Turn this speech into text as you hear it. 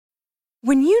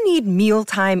When you need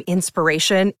mealtime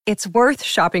inspiration, it's worth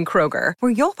shopping Kroger,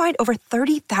 where you'll find over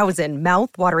 30,000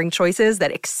 mouth-watering choices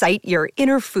that excite your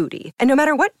inner foodie. And no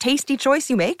matter what tasty choice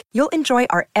you make, you'll enjoy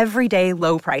our everyday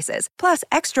low prices, plus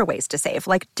extra ways to save,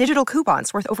 like digital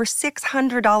coupons worth over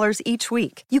 $600 each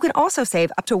week. You can also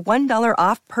save up to $1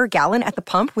 off per gallon at the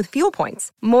pump with fuel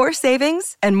points. More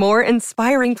savings and more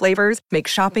inspiring flavors make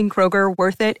shopping Kroger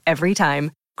worth it every time.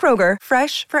 Kroger,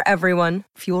 fresh for everyone.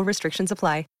 Fuel restrictions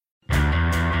apply.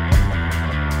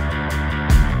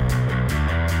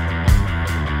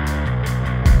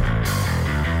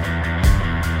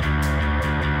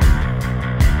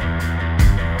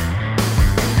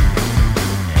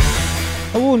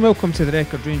 Hello and welcome to the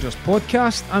Record Rangers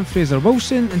podcast. I'm Fraser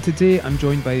Wilson and today I'm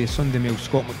joined by the Sunday Mail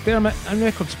Scott McDermott and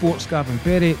Record Sports Gavin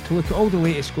Berry to look at all the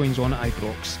latest goings on at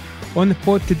Ibrox. On the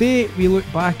pod today we look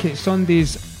back at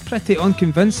Sunday's pretty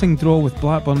unconvincing draw with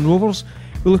Blackburn Rovers,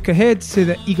 we look ahead to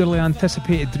the eagerly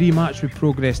anticipated rematch with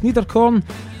Progres Niederkorn,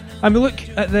 and we look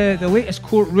at the latest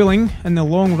court ruling in the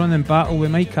long running battle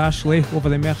with Mike Ashley over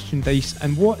the merchandise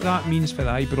and what that means for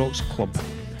the Ibrox club.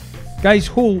 Guys,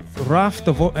 whole raft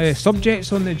of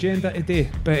subjects on the agenda today,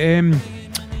 but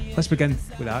let's begin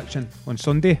with action on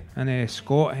Sunday. And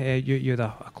Scott, you had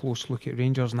a close look at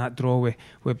Rangers and that draw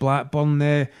with Blackburn.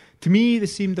 To me, they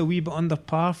seemed a wee bit under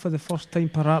par for the first time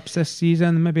perhaps this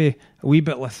season, maybe a wee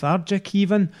bit lethargic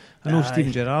even. I know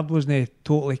Stephen Gerrard wasn't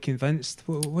totally convinced.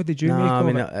 What did you make of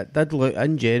it? It did look,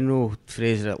 in general,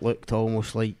 Fraser, it looked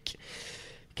almost like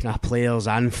kind of players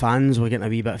and fans were getting a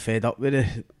wee bit fed up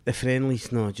with the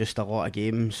friendlies. No, just a lot of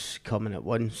games coming at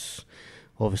once.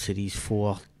 Obviously these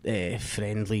four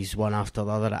friendlies, one after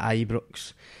the other at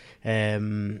Ibrox.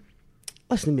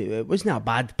 Listen, it wasn't a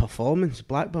bad performance.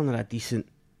 Blackburn are a decent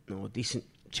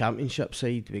championship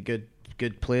side with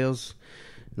good players.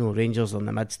 Rangers are in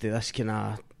the midst of this kind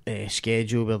of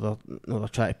schedule where they're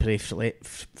trying to play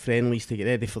friendlies to get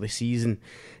ready for the season,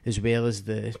 as well as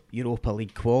the Europa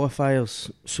League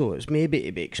qualifiers. So it's maybe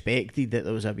to be expected that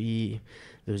there was a bit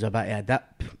of a dip.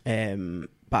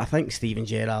 But I think Stephen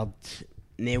Gerrard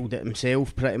nailed it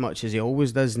himself pretty much as he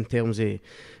always does in terms of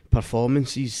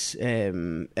performances.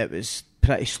 It was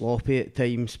pretty sloppy at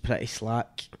times, pretty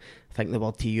slack. I think the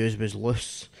word to use was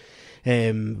loose,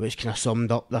 which kind of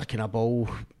summed up their kind of ball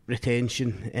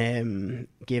retention.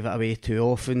 Gave it away too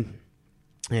often.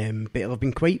 But I've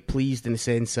been quite pleased in the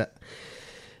sense that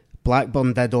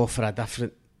Blackburn did offer a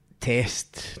different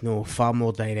test, far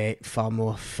more direct, far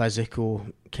more physical,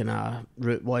 kind of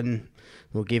route one.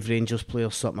 Gave Rangers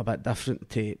players something a bit different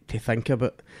to think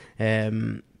about.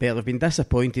 But I've been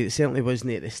disappointed. It certainly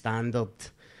wasn't at the standard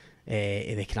of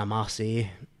the kind of Marseille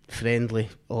friendly.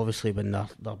 Obviously, when their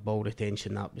ball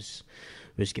retention that was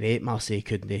great. Marseille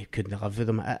couldn't live with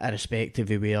them,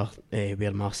 irrespective of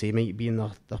where Marseille might be in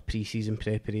their pre-season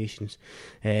preparations.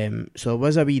 So it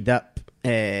was a wee dip.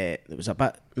 It was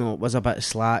a bit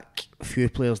slack. A few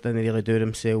players didn't really do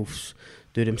themselves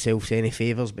any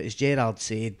favours. But as Gerrard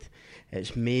said,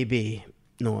 it's maybe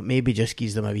just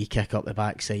gives them a wee kick up the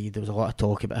backside. There was a lot of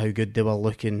talk about how good they were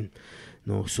looking.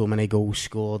 So many goals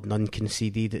scored, none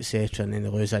conceded, etc. And then they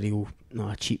lose a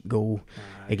cheap goal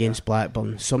against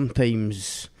Blackburn.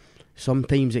 Sometimes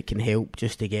it can help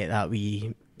just to get that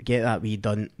wee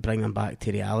done, bring them back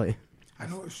to reality. I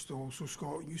noticed also,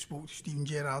 Scott, you spoke to Stephen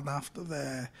Gerrard after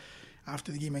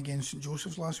the game against St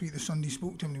Joseph's last week. The Sunday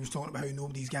spoke to him and he was talking about how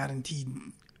nobody's guaranteed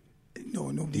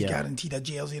a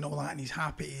jersey and all that, and he's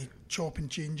happy to chop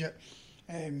and change it.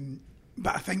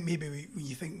 But I think maybe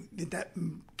you think the dip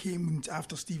came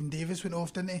after Stephen Davis went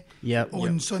off, didn't he?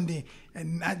 On Sunday.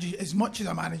 And as much as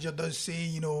a manager does say,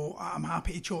 I'm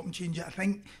happy to chop and change it, I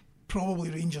think probably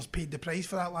Rangers paid the price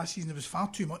for that last season. There was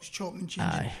far too much chopping and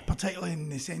changing, particularly in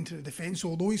the centre of defence.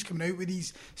 Although he's coming out with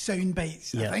these sound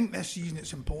bites, I think this season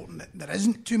it's important that there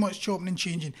isn't too much chopping and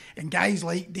changing. And guys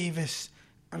like Davis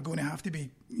are going to have to be,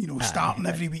 starting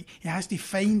every week. He has to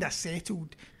find a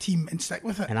settled team and stick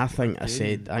with it. And I think I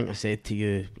said to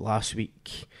you last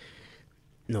week,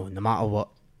 no matter what,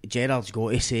 Gerrard's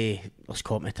got to say there's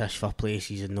competition for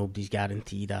places and nobody's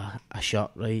guaranteed a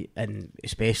shot, right? And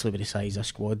especially with the size of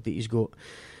squad that he's got.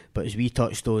 But as we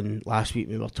touched on last week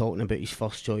when we were talking about his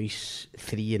first choice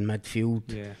 3 in midfield,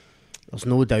 there's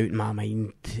no doubt in my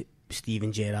mind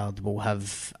Stephen Gerrard will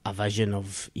have a vision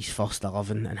of his first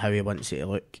 11 and how he wants it to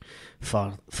look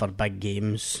for big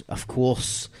games. Of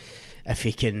course, if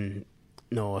he can,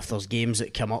 if there's games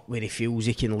that come up where he feels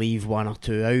he can leave one or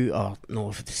two out,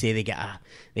 or if say they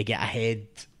get ahead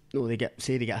they get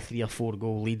a 3 or 4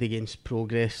 goal lead against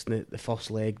Progress in the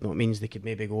first leg. It means they could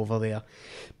maybe go over there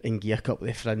and give a couple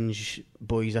of the fringe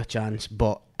boys a chance.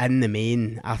 But in the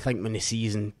main, I think when the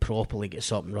season properly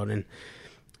gets up and running,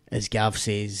 as Gav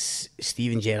says,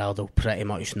 Steven Gerrard will pretty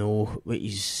much know what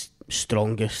his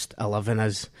strongest 11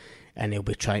 is, and he'll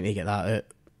be trying to get that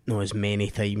out as many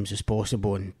times as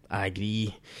possible. And I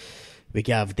agree with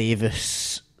Gav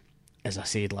Davis. As I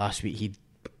said last week, he'd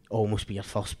almost be your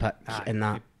first pick in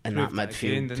that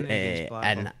midfield.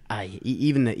 And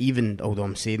even although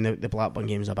I'm saying the Blackburn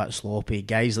game's a bit sloppy,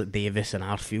 guys like Davis and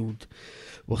Arfield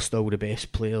were still the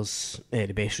best players,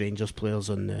 the best Rangers players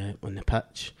on the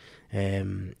pitch. I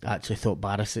actually thought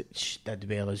Barisic did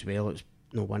well as well. It's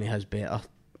one of his better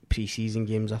pre-season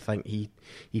games. I think he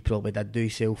probably did do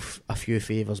himself a few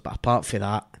favours, but apart from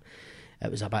that,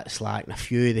 it was a bit slack. And a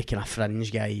few of the kind of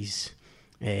fringe guys,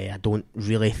 I don't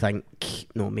really think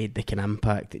made the kind of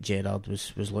impact that Gerrard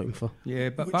was looking for. Yeah,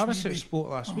 but Barisic spoke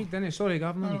last week, didn't he? Sorry,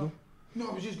 Gavin, you go.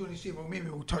 No, I was just going to say, well, maybe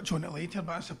we'll touch on it later,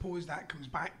 but I suppose that comes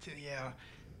back to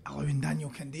allowing Daniel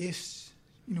Candeias,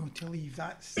 to leave.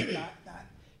 That's that.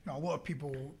 A lot of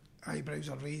people eyebrows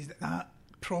are raised at that,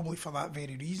 probably for that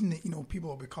very reason, that people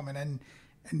will be coming in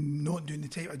and not doing the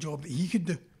type of job that he could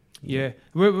do. Yeah,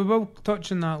 we will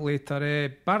touch on that later.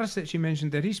 Barisic, you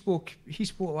mentioned there, he spoke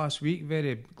last week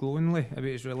very glowingly about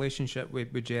his relationship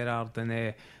with Gerrard and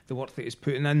the work that he's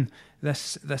putting in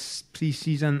this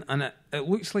pre-season, and it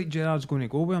looks like Gerrard's going to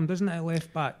go with him, doesn't it, at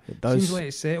left back? It does. Seems like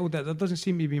it's settled. There doesn't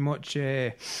seem to be much,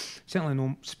 certainly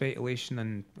no speculation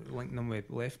and linking them with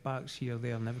left backs here,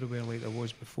 there and everywhere like there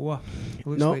was before. It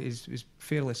looks like he's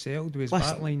fairly settled with his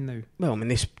back line now. Well, I mean,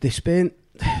 they spent...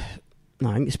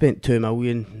 I think they spent $2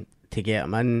 million to get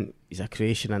him in. He's a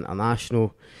Croatian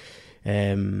international.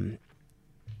 He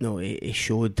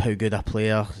showed how good a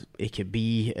player he could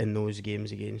be in those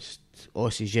games against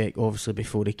Osijek, obviously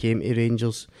before he came to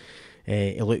Rangers.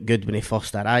 He looked good when he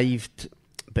first arrived,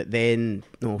 but then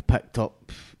picked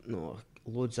up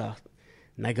loads of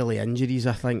niggly injuries.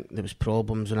 I think there was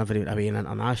problems whenever he went away in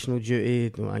international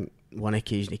duty. I think one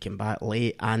occasion he came back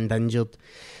late and injured.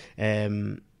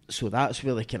 So that's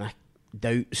where the kind of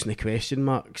doubts and the question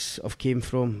marks have came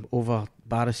from over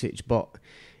Barisic, but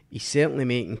he's certainly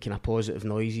making kind of positive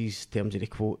noises in terms of the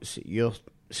quotes that you're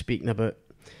speaking about.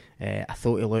 I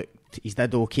thought he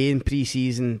did okay in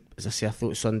pre-season. As I say, I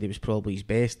thought Sunday was probably his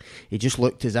best. He just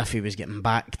looked as if he was getting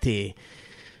back to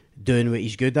doing what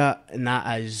he's good at, and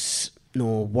that is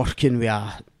working with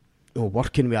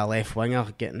a left winger,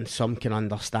 getting some kind of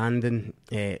understanding,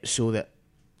 so that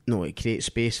he creates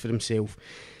space for himself.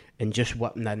 And just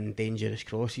whipping in dangerous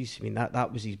crosses. I mean,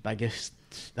 that was his biggest.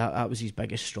 That was his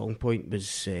biggest strong point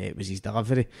was his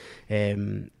delivery,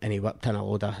 and he whipped in a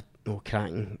load of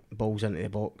cracking balls into the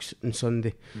box on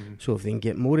Sunday. Mm-hmm. So if they can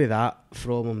get more of that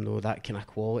from him, that kind of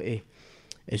quality,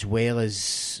 as well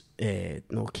as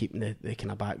keeping the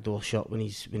kind of back door shut when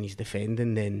he's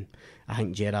defending, then I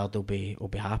think Gerrard will be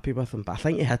happy with him. But I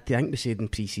think he had to. I think we said in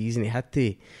pre-season he had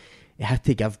to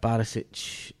give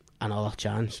Barisic another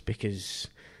chance, because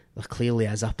there clearly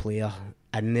is a player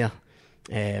in there,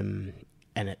 and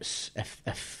it's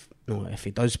if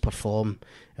he does perform,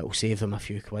 it will save them a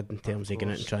few quid in terms of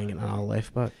getting out and trying to get another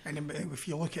left back. And if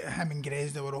you look at him and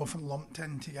Grez, they were often lumped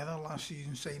in together last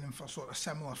season, signing for sort of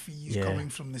similar fees, coming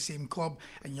from the same club.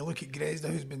 And you look at Grez,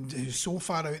 who's so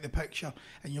far out of the picture,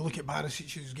 and you look at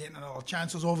Barisic, who's getting another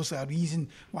chance. There's obviously a reason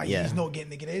why he's not getting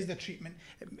the Grez treatment.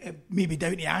 It may be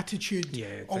down to attitude,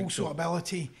 also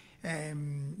ability.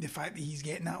 The fact that he's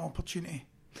getting that opportunity.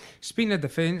 Speaking of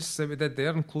defence that we did there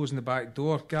and closing the back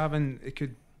door, Gavin, it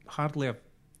could hardly have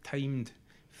timed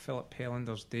Philip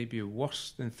Hellander's debut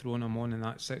worse than throwing him on in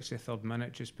that 63rd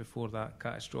minute just before that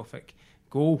catastrophic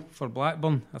goal for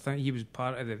Blackburn. I think he was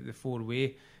part of the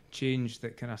four-way change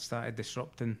that kind of started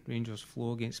disrupting Rangers'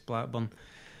 flow against Blackburn.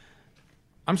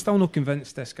 I'm still not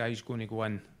convinced this guy's going to go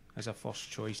in as a first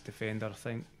choice defender. I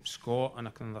think Scott, and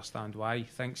I can understand why,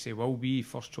 thinks he will be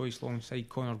first choice alongside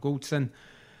Connor Goldson.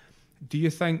 Do you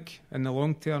think in the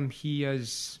long term he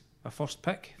is a first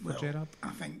pick for Gerrard? I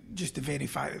think just the very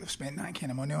fact that they've spent that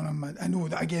kind of money on him. I know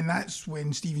that, again, that's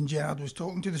when Steven Gerrard was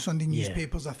talking to the Sunday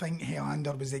newspapers. I think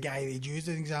Helander was the guy they'd used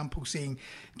as an example, saying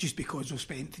just because we've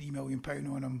spent £3 million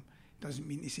on him doesn't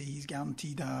mean to say he's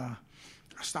guaranteed a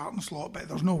starting slot, but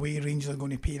there's no way Rangers are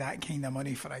going to pay that kind of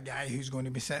money for a guy who's going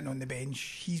to be sitting on the bench.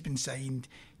 He's been signed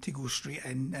to go straight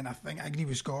in, and I agree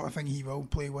with Scott. I think he will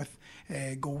play with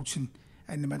Goldson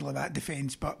in the middle of that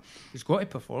defence, but he's got to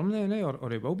perform then, or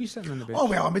he will be sitting on the bench. Oh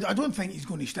well, I don't think he's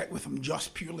going to stick with him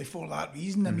just purely for that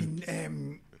reason. I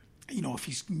mean, you know, if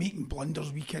he's making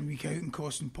blunders week in, week out and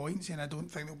costing points, then I don't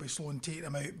think they'll be slow and taking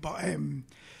him out. But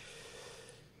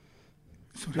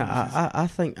I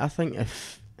think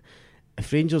if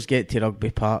Rangers get to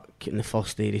Rugby Park in the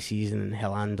first day of the season and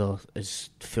Helander is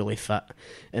fully fit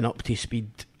and up to speed,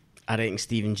 I reckon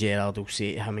Steven Gerrard will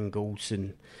say to him and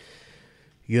Goldson,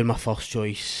 "You're my first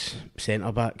choice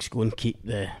centre backs. Go and keep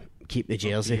the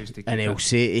jersey." And he'll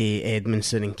say to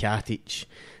Edmondson and Katic,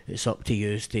 "It's up to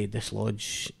you to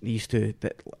dislodge these two.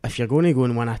 That if you're going to go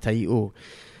and win a title,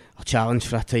 or challenge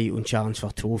for a title and challenge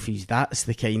for trophies, that's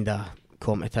the kind of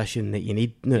competition that you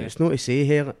need." Now, it's not to say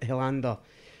Helander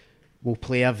will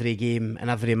play every game and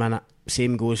every minute.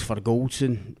 Same goes for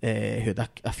Goldson, who had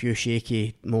a few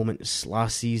shaky moments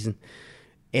last season.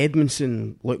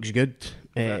 Edmondson looks good.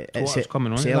 It's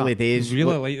coming on early days.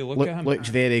 Really like the look at him. Looks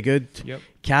very good. Yep.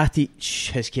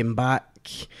 Katic has come back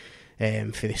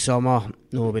for the summer.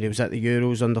 No, but he was at the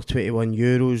Euros, under 21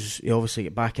 Euros. He obviously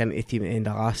got back into the team at the end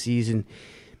of last season.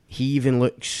 He even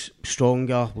looks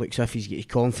stronger, looks as if he's got his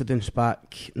confidence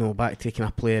back. Back to the kind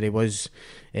of player he was,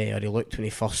 or he looked when he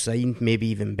first signed, maybe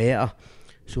even better.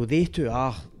 So they two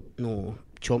are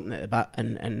chomping at the bit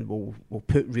and will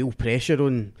put real pressure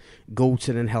on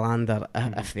Goldson and Helander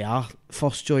if they are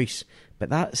first choice. But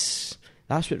that's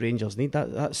what Rangers need.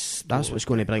 That's what's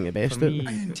going to bring the best out.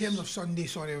 In terms of Sunday,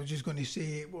 sorry, I was just going to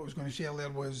say, what I was going to say earlier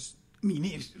was, you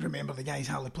need to remember the guy's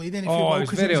hardly played any football. It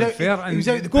was very unfair. And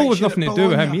the goal was nothing to do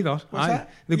with him either.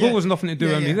 The goal was nothing to do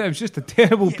with him either. It was just a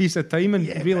terrible piece of timing,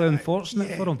 really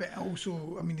unfortunate for him. But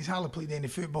also, I mean, he's hardly played any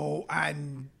football,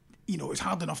 and you know, it's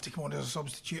hard enough to come on as a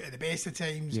substitute at the best of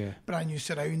times, brand new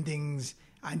surroundings,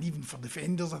 and even for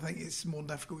defenders, I think it's more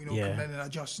difficult, coming in and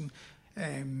adjusting.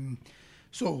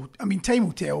 So, I mean, time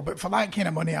will tell, but for that kind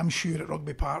of money, I'm sure at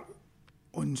Rugby Park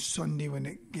on Sunday when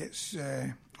it gets...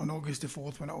 on August the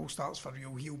 4th, when it all starts for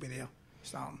real, he'll be there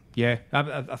starting. Yeah,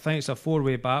 I think it's a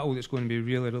four-way battle that's going to be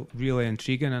really, really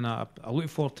intriguing, and I look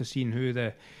forward to seeing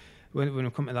who when we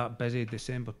come to that busy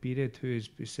December period, who his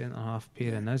centre-half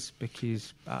pairing is,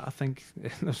 because I think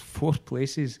there's four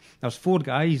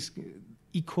guys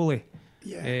equally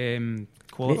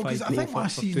qualified. Because I think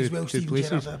last season as well, Steven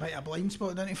Gerrard had a bit of a blind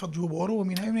spot, didn't he, for Joe Worrell? I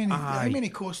mean, how many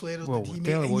costly errors did he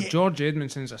make? George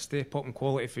Edmondson's a step up in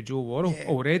quality for Joe Worrell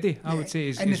already. I would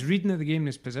say his reading of the game and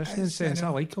his positioning sense, I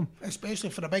like him. Especially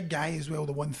for a big guy as well,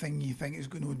 the one thing you think is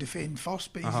going to defend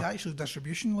first, but his actual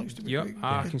distribution looks to be quite good.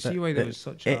 I can see why there was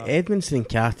such a... Edmondson and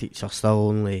Katic are still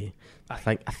only, I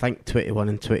think 21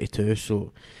 and 22,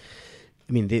 so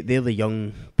I mean, they're the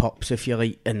young pups, if you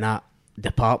like, in that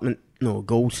department. No,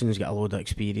 Goldson's got a load of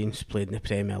experience, played in the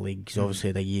Premier League. He's obviously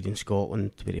had a year in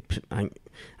Scotland. I think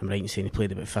I'm right in saying he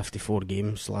played about 54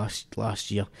 games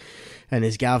last year. And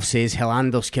as Gav says,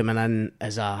 Helander's coming in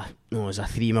as a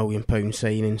 £3 million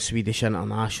signing, Swedish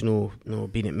international,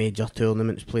 been at major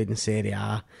tournaments, played in Serie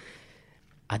A.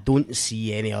 I don't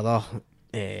see any other.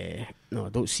 I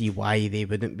don't see why they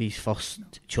wouldn't be first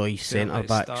choice centre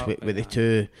backs with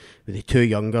the two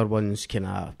younger ones kind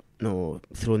of.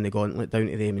 Throwing the gauntlet down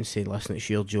to them and saying, listen, it's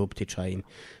your job to try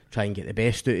and get the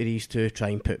best out of these two, try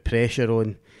and put pressure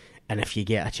on, and if you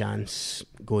get a chance,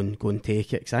 go and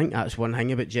take it. Because I think that's one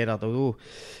thing about Gerrard, although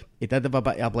he did have a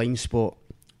bit of a blind spot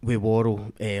with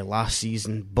Worrell last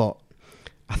season, but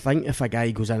I think if a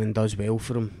guy goes in and does well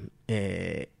for him,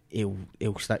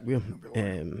 he'll stick with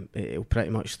him. He'll pretty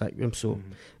much stick with him. So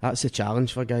that's a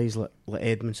challenge for guys like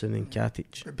Edmondson and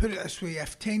Katic. But put it this way,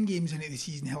 if 10 games into the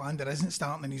season Helander isn't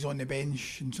starting and he's on the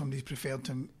bench and somebody's preferred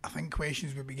him, I think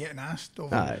questions would be getting asked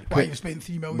of why you spent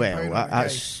 £3 million. Well,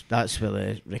 that's where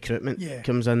the recruitment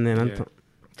comes in then, isn't it?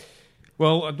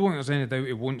 Well, I don't think there's any doubt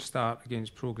he won't start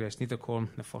against Progres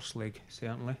Niederkorn the first leg,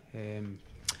 certainly.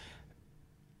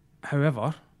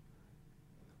 However,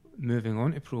 moving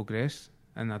on to Progres,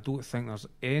 and I don't think there's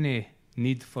any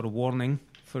need for a warning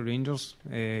for Rangers,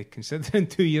 considering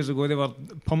 2 years ago they were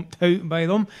pumped out by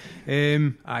them.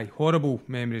 Horrible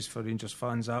memories for Rangers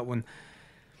fans, that one.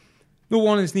 No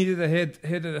warnings needed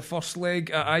ahead of the first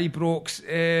leg at Ibrox.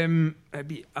 It'd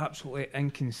be absolutely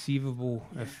inconceivable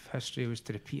if history was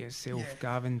to repeat itself,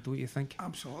 Gavin, don't you think?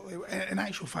 Absolutely. In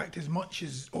actual fact, as much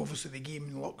as obviously the game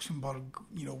in Luxembourg,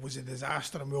 was a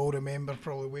disaster, and we all remember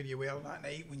probably where you were that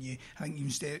night when I think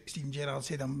even Steven Gerrard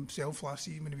said himself last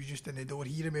season when he was just in the door,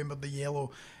 he remembered the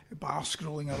yellow bar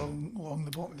scrolling along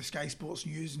the bottom of the Sky Sports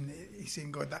News, and he's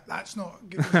saying, God, that's not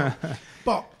good enough.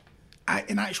 But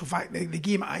in actual fact, the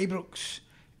game at Ibrox,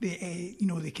 they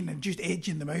kind of just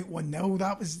edging them out 1-0.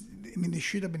 That was, they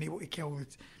should have been able to kill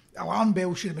it. Alarm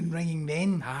bell should have been ringing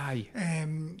then. Aye.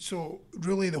 So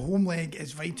really, the home leg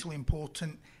is vitally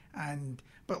important.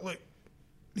 But look,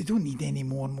 they don't need any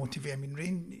more motivation. I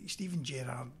mean, Steven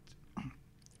Gerrard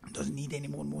doesn't need any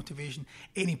more motivation.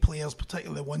 Any players,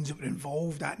 particularly the ones that were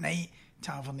involved that night,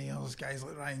 Taverniers, guys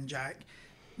like Ryan Jack,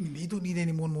 I mean, they don't need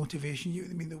any more motivation.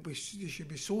 I mean, they should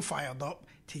be so fired up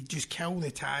to just kill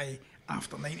the tie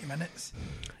after 90 minutes.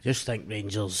 I just think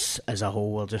Rangers as a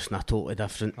whole are just in a totally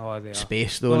different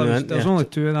space though. Well, there's only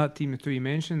two in that team, the two you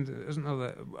mentioned, isn't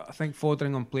there? I think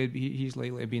Foderingham played, but he's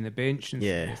likely to be in the bench on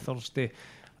Thursday.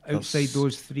 Outside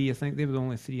those three, I think they were the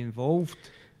only three involved.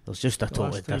 There's just a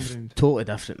totally different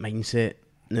mindset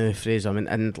now, Fraser. I mean,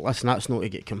 and listen, that's not to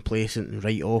get complacent and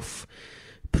write off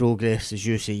progress, as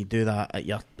you say. You do that at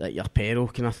your peril,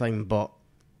 kind of thing. But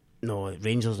no,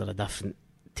 Rangers are a different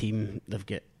team. They've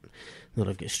got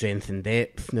strength and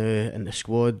depth now in the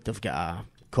squad. They've got a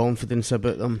confidence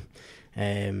about them.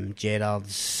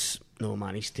 Gerrard's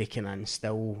he's taken in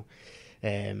still.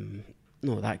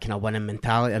 That kind of winning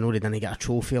mentality. I know they didn't get a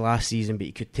trophy last season, but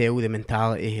you could tell the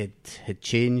mentality had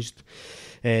changed.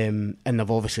 And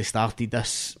they've obviously started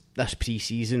this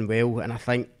pre-season well, and I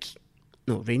think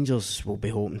Rangers will be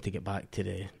hoping to get back to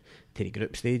the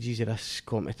group stages of this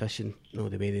competition.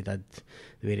 The way they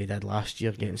did last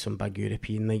year, getting some big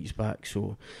European nights back.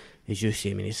 So, as you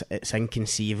say, I mean, it's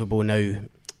inconceivable now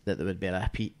that there would be a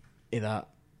repeat of that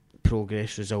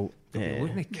Progress result.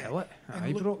 Wouldn't they kill it at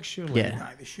Ibrox, surely? Yeah,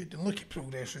 they should. And look at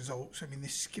Progress results. I mean, they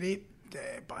scraped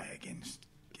by against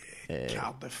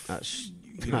Cardiff. And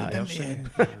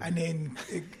then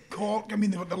Cork. I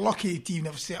mean, they're lucky team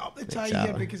they've set up the tie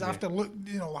here, because after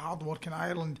the hard work in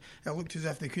Ireland, it looked as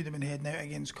if they could have been heading out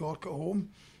against Cork at home.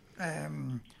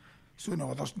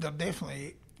 They're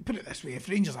definitely. Put it this way, if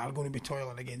Rangers are going to be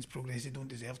toiling against Progress, they don't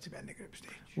deserve to be in the group stage.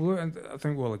 Well, and I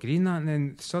think we'll agree on that, and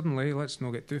then suddenly, let's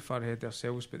not get too far ahead of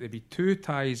ourselves, but they'd be 2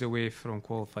 ties away from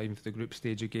qualifying for the group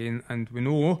stage again, and we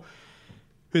know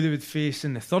who they would face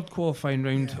in the third qualifying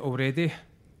round already.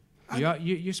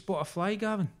 You spot a fly,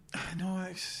 Gavin? No,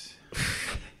 it's...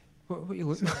 What are you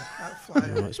looking at? That fly.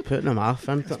 It's putting them off,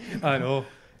 isn't it? I know.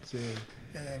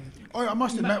 I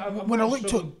must admit,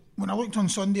 when I looked on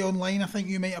Sunday online, I think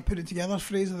you might have put it together,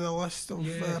 Fraser, the list of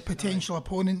potential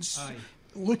opponents. Aye.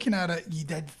 Looking at it, you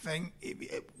did think,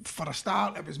 for a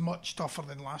start, it was much tougher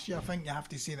than last year. I think you have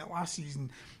to say that last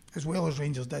season, as well as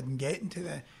Rangers did in getting to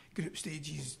the group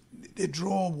stages, the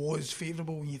draw was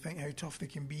favourable when you think how tough they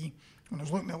can be. When I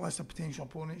was looking at the list of potential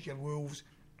opponents, your Wolves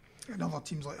and other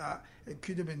teams like that, it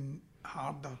could have been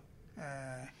harder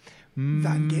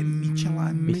than getting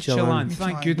Midtjylland.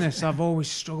 Thank goodness, I've always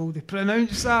struggled to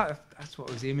pronounce that. That's what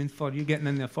I was aiming for. You getting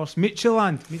in there first.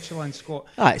 Midtjylland, Scott.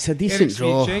 It's a decent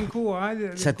draw.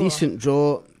 It's a decent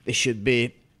draw. It should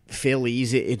be fairly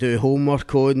easy to do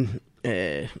homework on.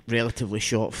 Relatively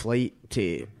short flight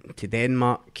to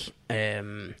Denmark.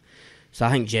 So I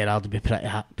think Gerrard will be pretty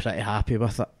happy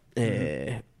with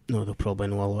it. They'll probably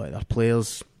know a lot of their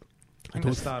players. I think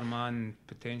the star man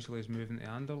potentially is moving to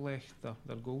Anderlecht, their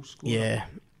goal scorer. Yeah.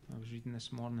 I was reading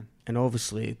this morning. And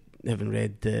obviously, having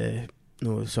read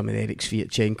some of the Eric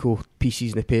Sviatchenko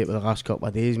pieces in the paper the last couple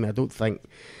of days, I don't think,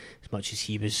 as much as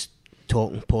he was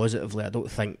talking positively, I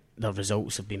don't think their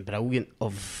results have been brilliant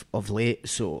of late.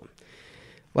 So,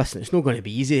 listen, it's not going to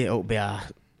be easy. It'll be a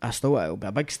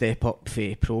big step up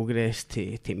for Progress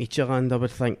to Midtjylland, I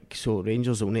would think. So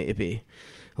Rangers will need to be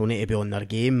on their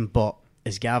game. But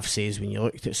as Gav says, when you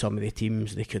looked at some of the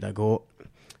teams they could have got,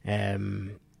 I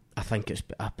think it's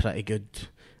a pretty good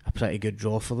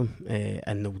draw for them,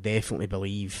 and they'll definitely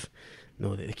believe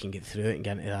that they can get through it and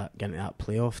get into that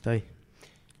playoff tie.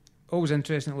 Always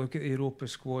interesting to look at the Europa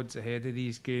squads ahead of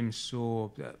these games.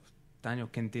 So Daniel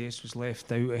Candeias was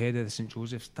left out ahead of the St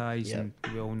Joseph's ties, and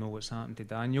we all know what's happened to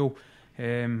Daniel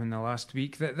in the last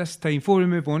week. This time, before we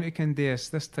move on to Candeias,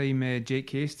 this time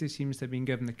Jake Hastie seems to have been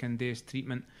given the Candeias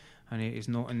treatment, and he's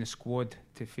not in the squad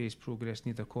to face Progres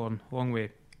Niederkorn. Along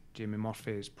with Jamie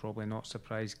Murphy, is probably not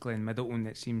surprised. Glenn Middleton,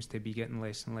 that seems to be getting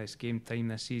less and less game time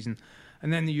this season.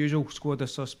 And then the usual squad of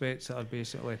suspects that are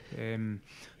basically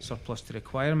surplus to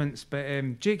requirements.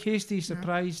 But Jake Hastie,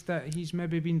 surprised that he's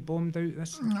maybe been bombed out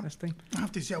this time? I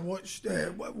have to say, I watched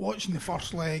watching the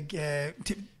first leg.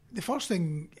 The first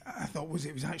thing I thought was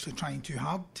it was actually trying too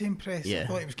hard to impress. I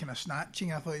thought he was kind of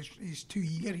snatching. I thought he's too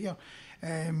eager here.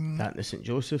 That in the St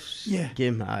Joseph's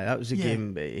game, that was a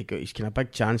game. But he got his kind of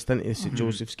big chance, didn't he? The St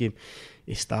Joseph's game,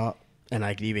 he start, and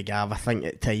I agree with Gav. I think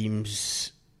at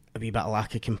times a wee bit of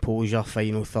lack of composure.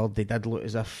 Final third, they did look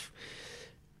as if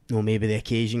maybe the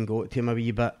occasion got to him a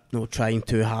wee bit. Trying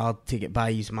too hard to get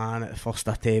by his man at the first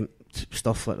attempt,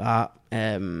 stuff like that.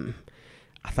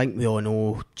 I think we all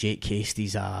know Jake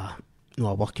Hastie's a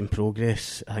work in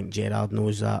progress. I think Gerrard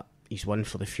knows that. he's one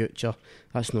for the future.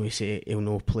 That's not to say he'll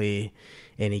not play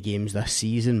any games this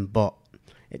season, but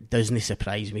it doesn't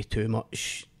surprise me too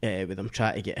much with them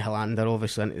trying to get Hilander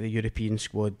obviously into the European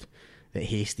squad, that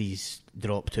Hastie's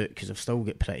dropped out, because they've still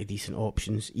got pretty decent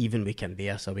options. Even with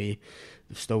Candeas away,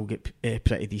 they've still got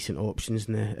pretty decent options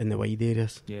in the wide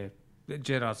areas. Yeah,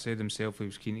 Gerrard said himself he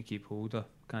was keen to keep hold of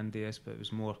Candeas, but it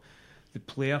was more the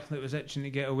player that was itching to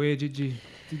get away. Did you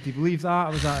believe that,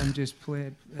 or was that him just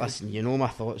playing? Listen, you know my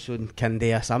thoughts on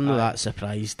Candeas. I'm not that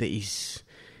surprised that he's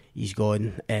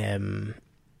gone.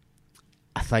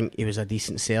 I think he was a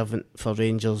decent servant for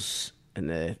Rangers in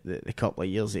the couple of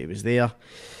years that he was there.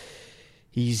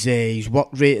 His work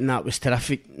rate and that was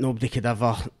terrific. Nobody could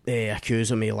ever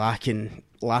accuse him of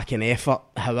lacking effort.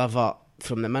 However,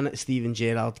 from the minute Steven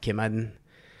Gerrard came in,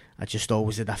 I just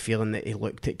always had a feeling that he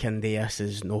looked at Candeas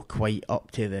as not quite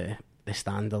up to the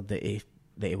standard that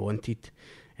he wanted.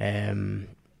 I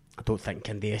don't think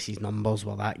Candeas' numbers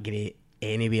were that great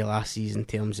anyway last season in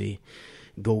terms of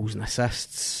goals and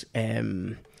assists.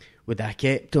 Would I have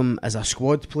kept him as a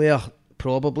squad player?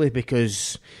 Probably,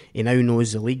 because he now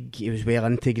knows the league. He was well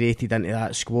integrated into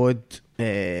that squad.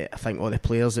 I think all the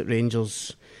players at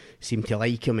Rangers seem to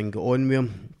like him and get on with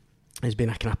him. Has been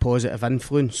a kind of positive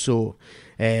influence. So,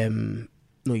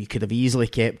 you could have easily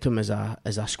kept him as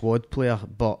a squad player.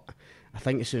 But I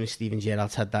think as soon as Steven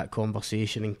Gerrard's had that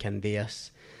conversation and Candeas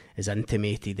has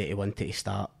intimated that he wanted to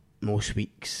start most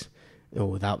weeks,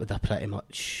 that would have pretty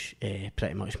much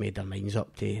made their minds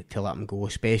up to let him go,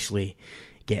 especially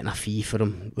getting a fee for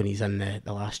him when he's in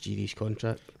the last year of his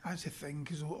contract. That's the thing,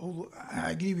 because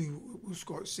I agree with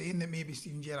Scott saying that maybe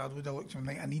Steven Gerrard would have looked at him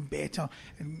like, I need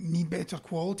better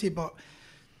quality, but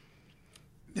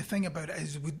the thing about it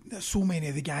is there's so many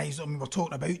of the guys, we're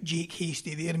talking about Jake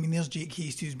Hastie there. There's Jake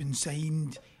Hastie who's been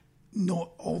signed, not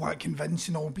all that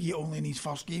convincing, albeit only in his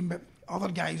first game, but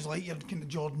other guys like your kind of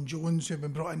Jordan Jones who have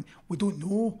been brought in, we don't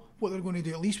know what they're going to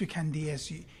do. At least with Candeas,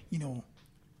 he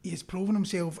has proven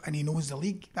himself and he knows the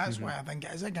league. That's why I think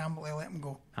it is a gamble to let him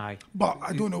go. Aye. But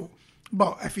I don't know.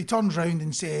 But if he turns round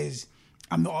and says,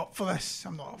 I'm not up for this,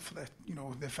 I'm not up for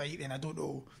the fight, then I don't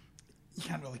know. You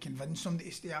can't really convince somebody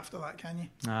to stay after that, can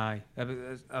you? Aye.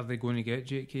 Are they going to get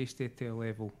Jake Hastie to a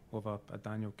level of a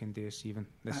Daniel Candeas even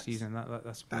this season?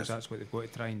 I suppose that's what they've got to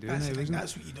try and do now, isn't it?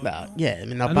 That's what you don't know. Yeah,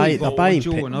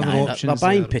 they're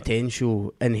buying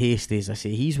potential in Hastie, as I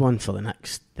say. He's one for the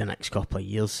next couple of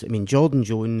years. Jordan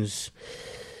Jones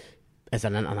is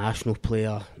an international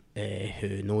player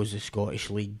who knows the Scottish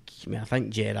League. I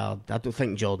think I don't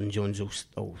think Jordan Jones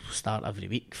will start every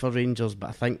week for Rangers,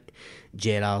 but I think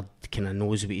Gerrard kind of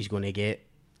knows what he's going to get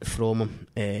from him,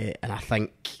 and I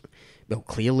think,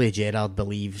 clearly Gerrard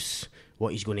believes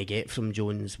what he's going to get from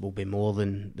Jones will be more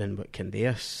than what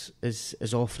Candeas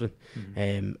is offering.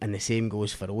 And the same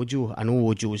goes for Ojo. I know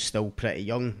Ojo's still pretty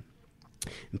young,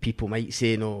 and people might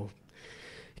say, no,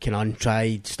 kind of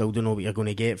untried, still don't know what you're going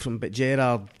to get from him, but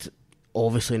Gerrard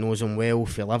obviously knows him well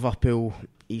for Liverpool.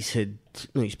 He's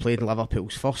played in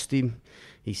Liverpool's first team.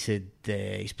 He's played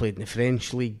in the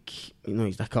French league.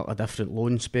 He's had a couple of different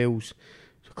loan spells.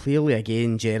 So clearly,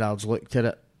 again, Gerrard's looked at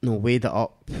it, weighed it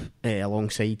up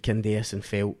alongside Candeas and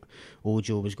felt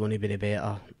Ojo was going to be the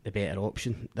better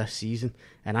option this season.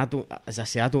 And I don't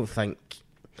think.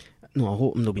 I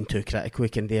hope I'm not being too critical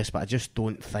of Candeas, but I just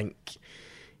don't think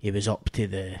he was up to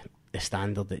the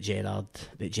standard that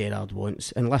Gerrard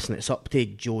wants. And listen, it's up to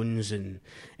Jones and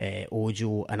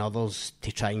Ojo and others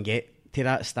to try and get to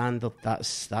that standard.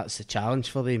 That's the challenge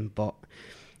for them. But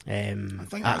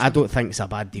I don't think it's a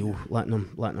bad deal letting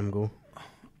them go.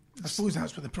 I suppose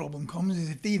that's where the problem comes, is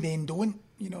if they then don't,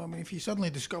 if you suddenly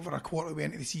discover a quarter way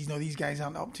into the season, these guys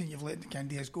aren't up to it, you've let the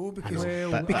Candeas go because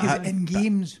in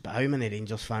games. But how many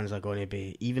Rangers fans are going to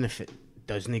be, even if it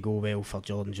doesn't go well for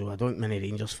Jordan Joe, I don't think many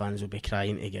Rangers fans will be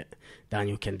crying to get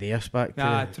Daniel Candeas back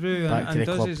to true. Back and to the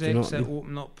does club, his exit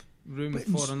open up room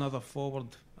for another forward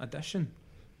addition?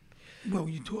 Well,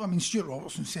 Stuart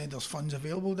Robertson said there's funds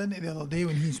available, didn't he, the other day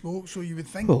when he spoke, so you would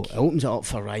think... Well, it opens it up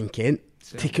for Ryan Kent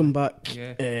to come back,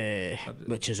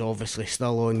 which is obviously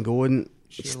still ongoing.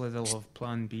 Surely they'll have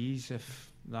plan Bs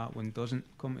if that one doesn't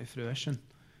come to fruition.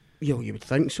 You would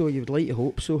think so. You would like to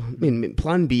hope so.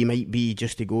 Plan B might be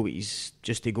just to go what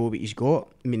he's got.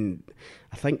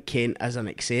 I think Kent is an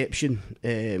exception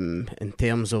in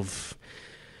terms of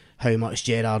how much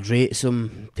Gerrard rates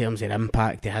him, in terms of the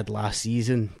impact he had last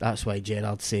season. That's why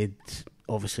Gerrard said,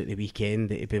 obviously at the weekend,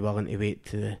 that he'd be willing to wait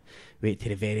to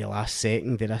the very last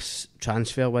second of this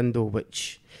transfer window,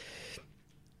 which...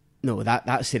 No,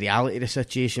 that's the reality of the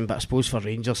situation. But I suppose for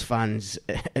Rangers fans,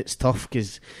 it's tough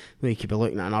because you could be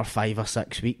looking at another 5 or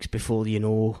 6 weeks before you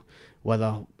know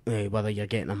whether whether you're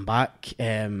getting them back.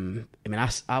 I mean, I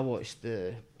sat up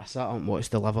and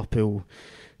watched the Liverpool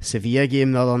Sevilla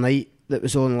game the other night that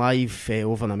was on live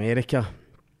over in America,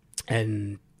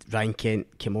 and Ryan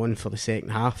Kent came on for the second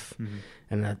half,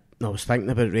 and I was thinking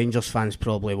about Rangers fans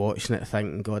probably watching it,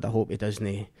 thinking, God, I hope he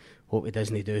doesn't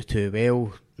do too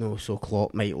well. No, so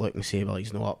Klopp might look and say, well,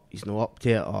 he's not up to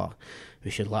it, or we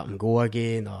should let him go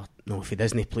again, or no, if he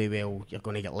doesn't play well, you're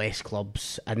going to get less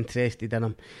clubs interested in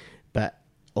him. But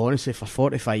honestly, for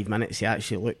 45 minutes, he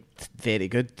actually looked very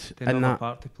good in that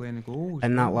part to play in the goals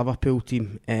in that Liverpool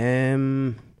team.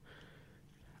 I'm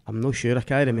not sure, I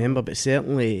can't remember, but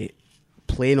certainly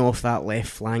playing off that left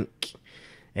flank,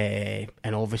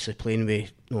 and obviously playing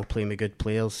with good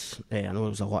players. I know there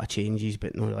was a lot of changes,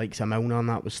 but like Milner and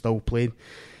that was still playing.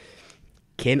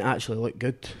 Kent actually looked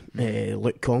good,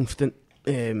 looked confident,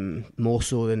 more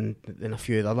so than a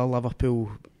few of the other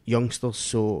Liverpool youngsters.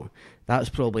 So that's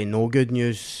probably no good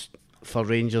news for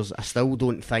Rangers. I still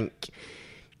don't think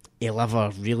he'll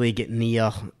ever really get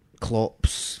near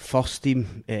Klopp's first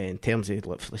team in terms of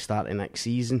for the start of next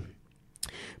season.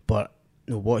 But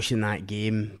watching that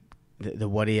game, the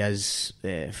worry is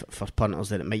for punters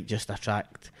that it might just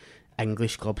attract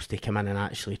English clubs to come in and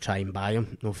actually try and buy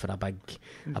him, for a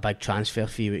big transfer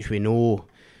fee, which we know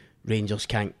Rangers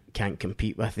can't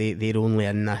compete with. They're only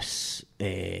in this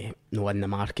in the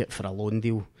market for a loan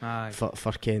deal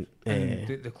for Kent.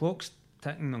 The clock's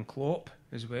ticking on Klopp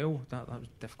as well. That was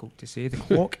difficult to say. The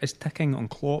clock is ticking on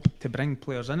Klopp to bring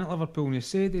players in at Liverpool, and he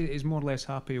said he's more or less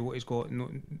happy with what he's got.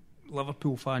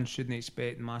 Liverpool fans shouldn't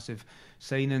expect massive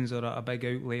signings or a big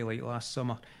outlay like last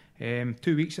summer. 2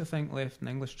 weeks, I think, left in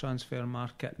the English transfer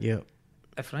market. Yeah.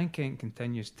 If Ryan Kent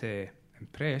continues to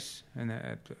impress in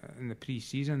the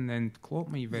pre-season, then Klopp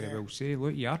might very well say,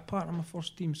 look, you are part of my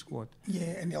first team squad.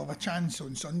 Yeah, and they'll have a chance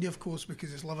on Sunday, of course,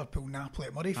 because it's Liverpool Napoli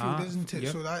at Murrayfield, isn't it?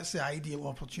 Yep. So that's the ideal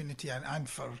opportunity, and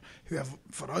for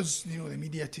us, the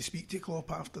media, to speak to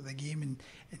Klopp after the game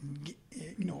and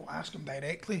ask him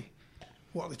directly,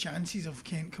 what are the chances of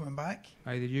Kent coming back?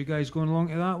 Either you guys going along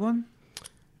to that one?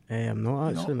 I'm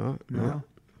not actually. No.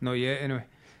 Not yet, anyway.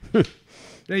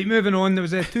 Right, moving on. There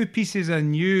was 2 pieces of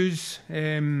news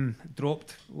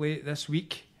dropped late this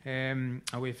week,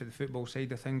 away from the football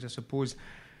side of things, I suppose.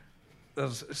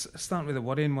 There's starting with the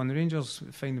worrying one. The Rangers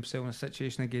find themselves in a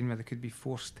situation again where they could be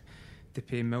forced to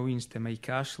pay millions to Mike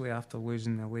Ashley after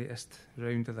losing the latest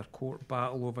round of their court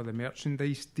battle over the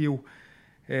merchandise deal.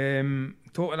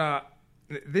 Talk of that.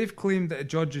 They've claimed that a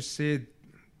judge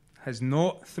has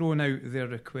not thrown out their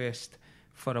request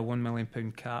for a £1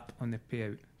 million cap on the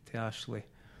payout to Ashley.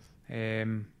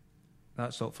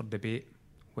 That's up for debate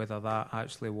whether that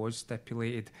actually was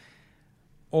stipulated.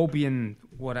 All being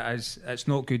what it is, it's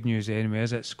not good news anyway,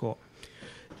 is it, Scott?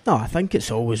 No, I think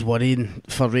it's always worrying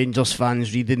for Rangers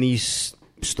fans reading these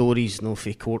stories,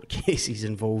 for court cases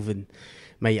involving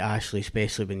Mike Ashley,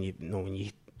 especially when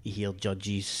you hear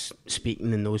judges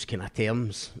speaking in those kind of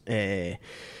terms, and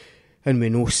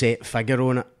with no set figure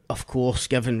on it. Of course,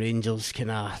 given Rangers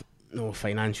kind of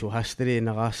financial history in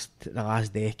the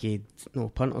last decade,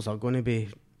 punters are going to be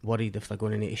worried if they're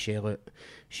going to need to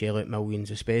shell out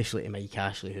millions, especially to Mike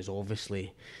Ashley, who's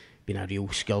obviously been a real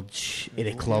scourge of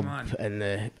the club and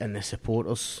the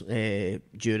supporters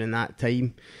during that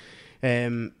time.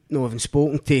 Having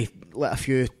spoken to a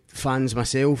few fans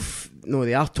myself,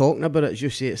 they are talking about it. As you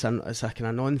say, it's a kind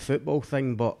of non-football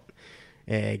thing, but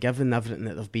given everything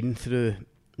that they've been through,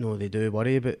 they do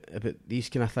worry about these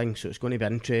kind of things. So it's going to be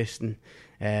interesting.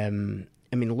 I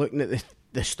mean, looking at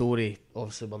the story,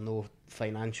 obviously we're no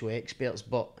financial experts,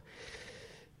 but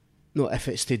if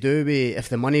it's to do with, if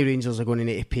the money Rangers are going to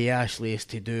need to pay Ashley is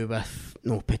to do with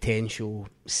potential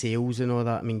sales and all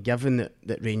that. I mean, given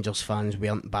that Rangers fans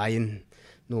weren't buying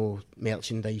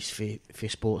merchandise for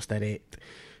Sports Direct,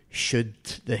 should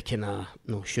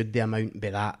the amount be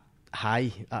that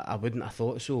high? I wouldn't have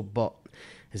thought so. But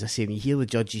as I say, when you hear the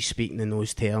judges speaking in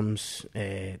those terms,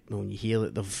 when you hear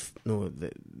that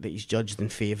that he's judged in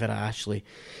favour of Ashley,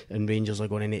 and Rangers are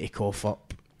going to need to cough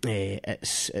up,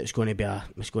 it's going to be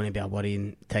a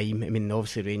worrying time. I mean,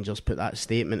 obviously Rangers put that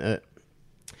statement out,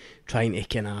 trying to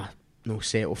kind of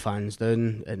settle fans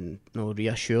down and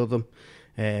reassure them.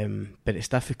 But it's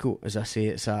difficult, as I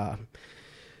say.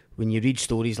 When you read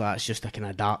stories like that, it's just a kind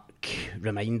of dark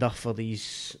reminder for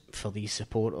these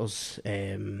supporters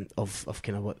of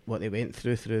kind of what they went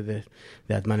through the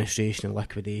administration and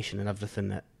liquidation and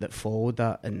everything that followed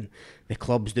that, and the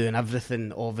club's doing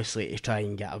everything obviously to try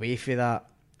and get away from that.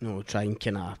 Try and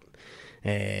kind of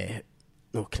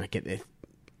get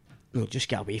just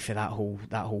get away from that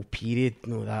whole period.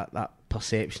 That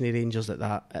perception of Rangers at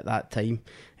that time.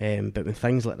 But when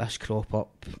things like this crop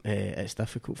up, it's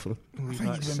difficult for them. I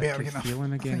think you'd been better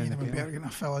getting a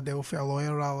Philadelphia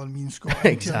lawyer rather than me and Scott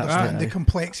exactly. to understand the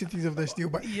complexities of this deal.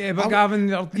 But Gavin,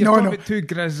 you're talking about two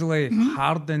grizzly,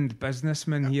 hardened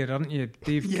businessmen here, aren't you?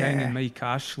 Dave King and Mike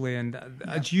Ashley. And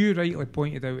as you rightly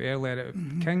pointed out earlier,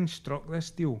 King struck this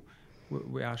deal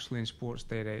with Ashley and Sports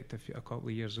Direct a couple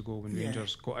of years ago when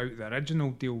Rangers got out the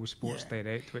original deal with Sports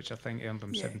Direct, which I think earned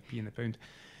them 7p in the pound.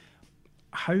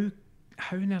 How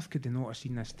on earth could they not have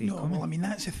seen this deal coming? Well, I mean,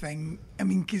 that's the thing. I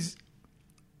mean, because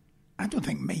I don't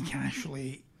think Mike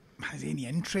Ashley has any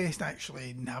interest actually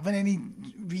in having any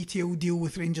retail deal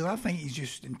with Rangers. I think he's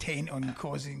just intent on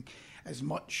causing as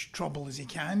much trouble as he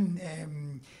can.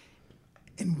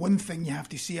 And one thing you have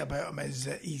to say about him is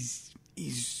that he's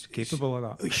capable of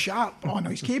that. He's sharp. Oh no,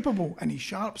 he's capable and he's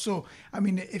sharp. So I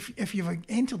mean, if you've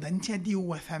entered into a deal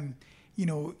with him, you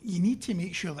know, you need to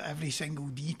make sure that every single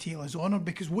detail is honoured,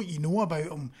 because what you know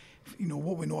about him, you know,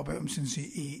 what we know about him since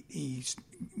he's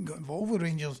got involved with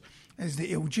Rangers, is that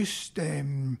he'll just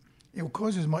he'll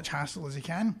cause as much hassle as he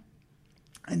can.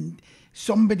 And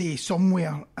somebody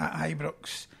somewhere at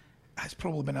Ibrox has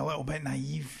probably been a little bit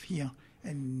naive here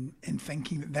in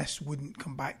thinking that this wouldn't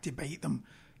come back to bite them,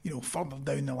 you know, further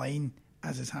down the line,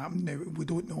 as has happened. Now, we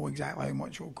don't know exactly how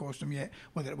much it will cost them yet,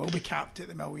 whether it will be capped at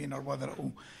the million or whether it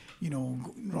will, you know,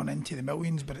 run into the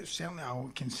millions, but it's certainly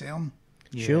a concern.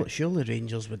 Yeah. Surely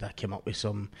Rangers would have come up with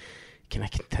some kind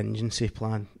of contingency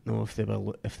plan, no, if they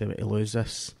were to lose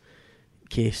this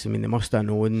case. I mean, they must have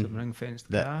known some ring-fenced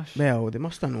that, cash. well, they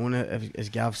must have known it, as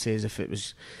Gav says, if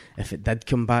it did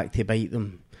come back to bite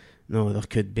them, there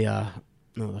could be a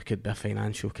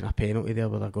financial kind of penalty there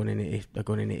where they're going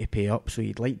to need to pay up. So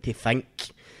you'd like to think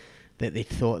that they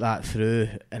thought that through,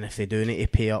 and if they do need to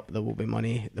pay up, there will be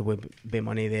money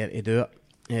there to do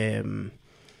it.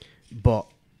 But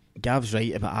Gav's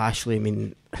right about Ashley. I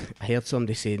mean, I heard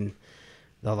somebody saying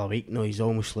the other week, he's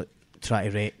almost like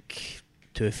trying to wreck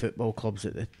two football clubs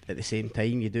at the same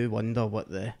time. You do wonder what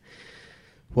the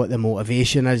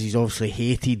motivation is. He's obviously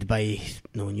hated by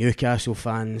Newcastle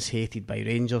fans, hated by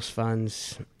Rangers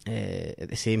fans. At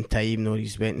the same time,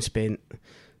 he's went and spent,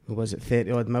 was it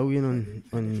 30 odd million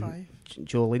on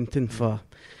Joe Linton for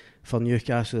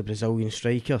Newcastle, the Brazilian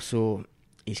striker. So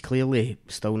he's clearly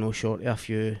still no short of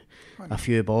a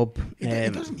few bob. He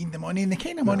doesn't need the money, and the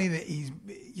kind of money that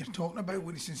you're talking about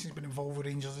since he's been involved with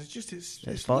Rangers, it's just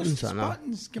it's buttons. I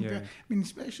mean,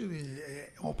 especially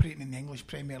operating in the English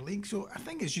Premier League. So I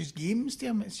think it's just games to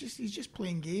him. He's just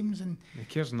playing games, and he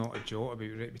cares not a jot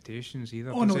about reputations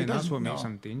either. Oh no, that's what makes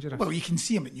him dangerous. Well, you can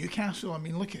see him at Newcastle. I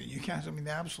mean, look at Newcastle. I mean,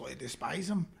 they absolutely despise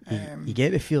him. You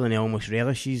get the feeling he almost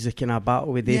relishes the kind of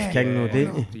battle with Dave King, don't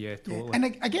you? Yeah, totally.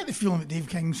 And I get the feeling that Dave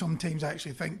King sometimes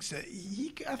actually thinks that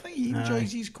I think he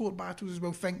enjoys these court battles as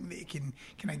well, thinking that he can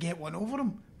I get one over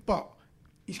him, but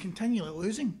he's continually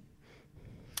losing.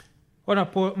 On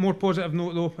a more positive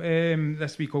note though,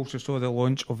 this week also saw the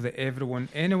launch of the Everyone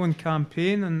Anyone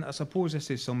campaign, and I suppose this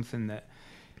is something that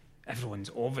everyone's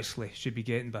obviously should be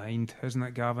getting behind, isn't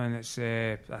it, Gavin? It's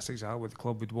that's exactly what the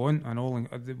club would want,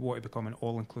 they want to become an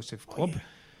all-inclusive club. Yeah.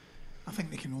 I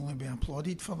think they can only be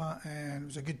applauded for that. It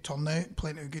was a good turnout,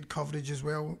 plenty of good coverage as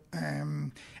well,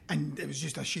 and it was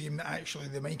just a shame that actually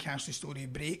the Mike Ashley story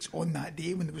breaks on that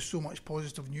day when there was so much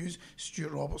positive news.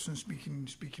 Stuart Robertson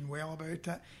speaking well about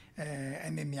it,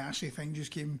 and then the Ashley thing just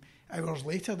came hours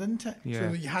later, didn't it? Yeah.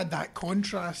 So you had that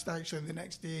contrast actually the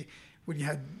next day when you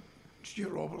had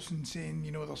Stuart Robertson saying,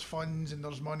 there's funds and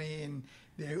there's money and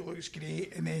the outlook's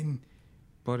great, and then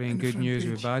burying good news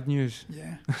with bad news.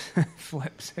 Yeah.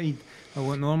 Flip side of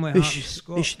what normally happens,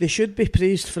 Scott. They should be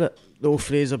praised for it, though,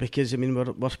 Fraser, because, I mean,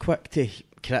 we're quick to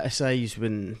criticise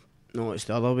when it's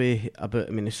the other way about.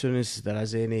 I mean, as soon as there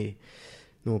is any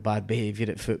bad behaviour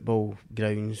at football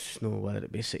grounds, whether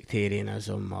it be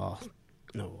sectarianism or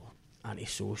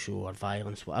antisocial or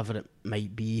violence, whatever it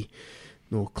might be,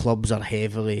 clubs are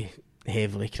heavily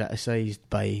criticised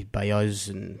by us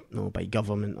and by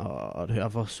government or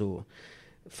whoever. So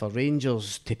for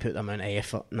Rangers to put the amount of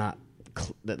effort in that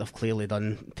they've clearly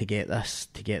done to get this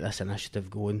initiative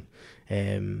going,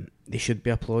 they should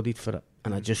be applauded for it.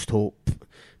 And I just hope,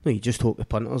 you just hope the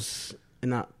punters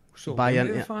in that buy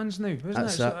into the fans now, isn't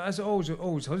it? As it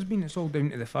always has been, it's all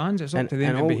down to the fans. It's up to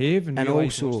them to behave and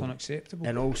realise what's unacceptable.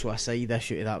 And also a side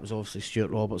issue to that was obviously Stuart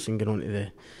Robertson going on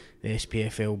to the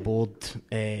SPFL board,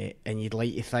 and you'd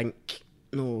like to think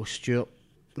Stuart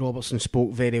Robertson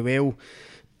spoke very well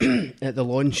at the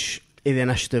launch of the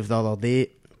initiative the other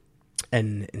day,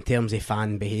 and in terms of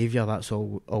fan behaviour, that's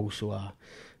also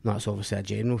that's obviously a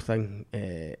general thing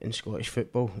in Scottish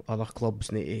football. Other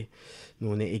clubs need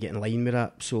to get in line with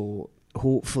that. So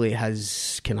hopefully it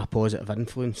has kind of positive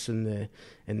influence in the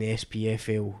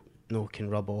SPFL. Can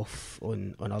rub off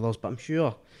on others. But I'm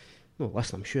sure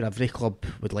every club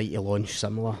would like to launch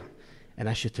similar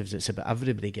initiatives. It's about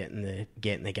everybody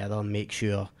getting together and making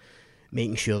sure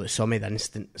that some of the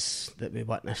incidents that we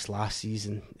witnessed last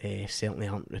season certainly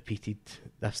aren't repeated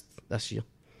this year.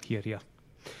 Here.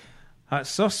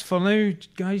 That's us for now,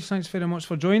 guys. Thanks very much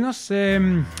for joining us.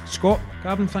 Scott,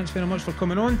 Gavin, thanks very much for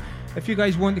coming on. If you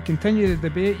guys want to continue the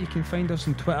debate, you can find us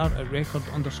on Twitter at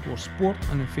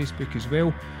record_sport and on Facebook as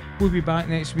well. We'll be back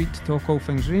next week to talk all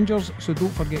things Rangers, so don't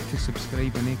forget to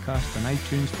subscribe on Acast and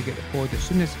iTunes to get the pod as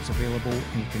soon as it's available,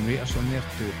 and you can rate us on there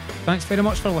too. Thanks very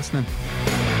much for listening.